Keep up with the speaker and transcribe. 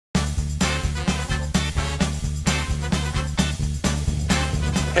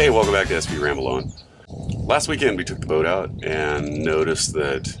Hey, welcome back to SV Ramble on. Last weekend we took the boat out and noticed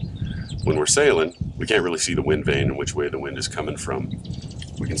that when we're sailing, we can't really see the wind vane and which way the wind is coming from.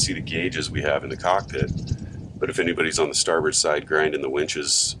 We can see the gauges we have in the cockpit, but if anybody's on the starboard side grinding the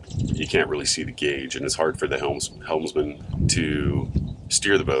winches, you can't really see the gauge, and it's hard for the helmsman to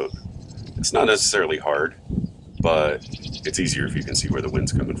steer the boat. It's not necessarily hard, but it's easier if you can see where the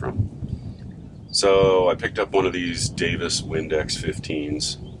wind's coming from. So I picked up one of these Davis Windex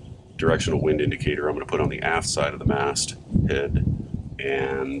 15s, directional wind indicator. I'm going to put on the aft side of the mast head,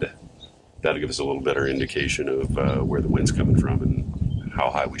 and that'll give us a little better indication of where the wind's coming from and how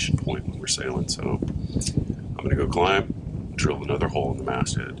high we should point when we're sailing. So I'm going to go climb, drill another hole in the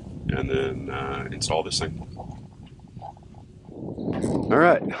masthead, and then install this thing. All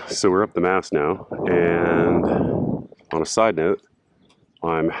right, so we're up the mast now, and on a side note,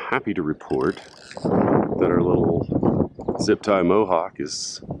 I'm happy to report that our little zip tie mohawk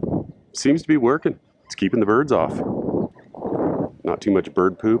seems to be working. It's keeping the birds off. Not too much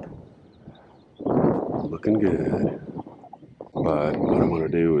bird poop. Looking good. But what I want to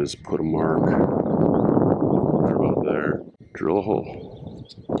do is put a mark right about there. Drill a hole.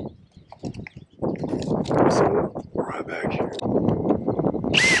 So right back here.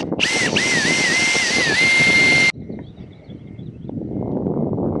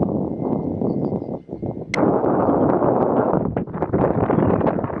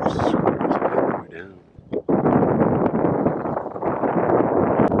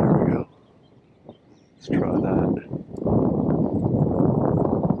 Let's try that.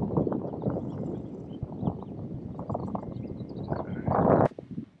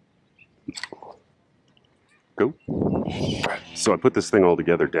 Go. So I put this thing all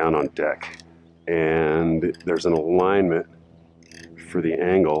together down on deck, and there's an alignment for the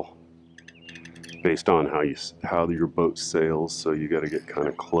angle based on how your boat sails, so you got to get kind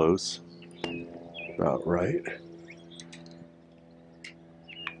of close, about right.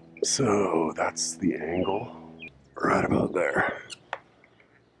 So that's the angle, right about there.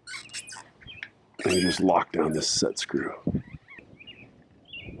 And you just lock down this set screw.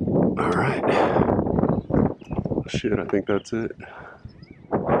 All right. Shit, I think that's it. It's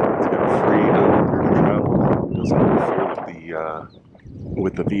got free under to travel. It doesn't interfere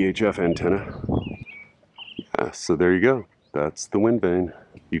with the VHF antenna. Yeah, so there you go. That's the wind vane.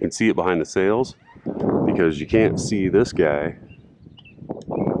 You can see it behind the sails because you can't see this guy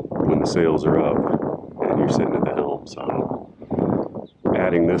when the sails are up and you're sitting at the helm. So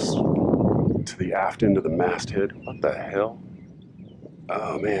adding this to the aft end of the masthead. What the hell?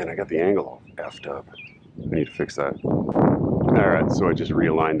 Oh man, I got the angle effed up. I need to fix that. Alright, so I just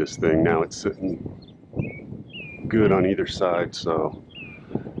realigned this thing. Now it's sitting good on either side, so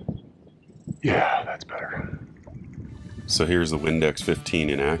yeah, that's better. So here's the Windex 15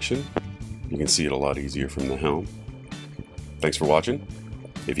 in action. You can see it a lot easier from the helm. Thanks for watching.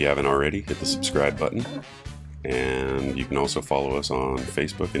 If you haven't already, hit the subscribe button. And you can also follow us on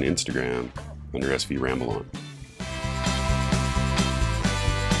Facebook and Instagram under SV Ramble On.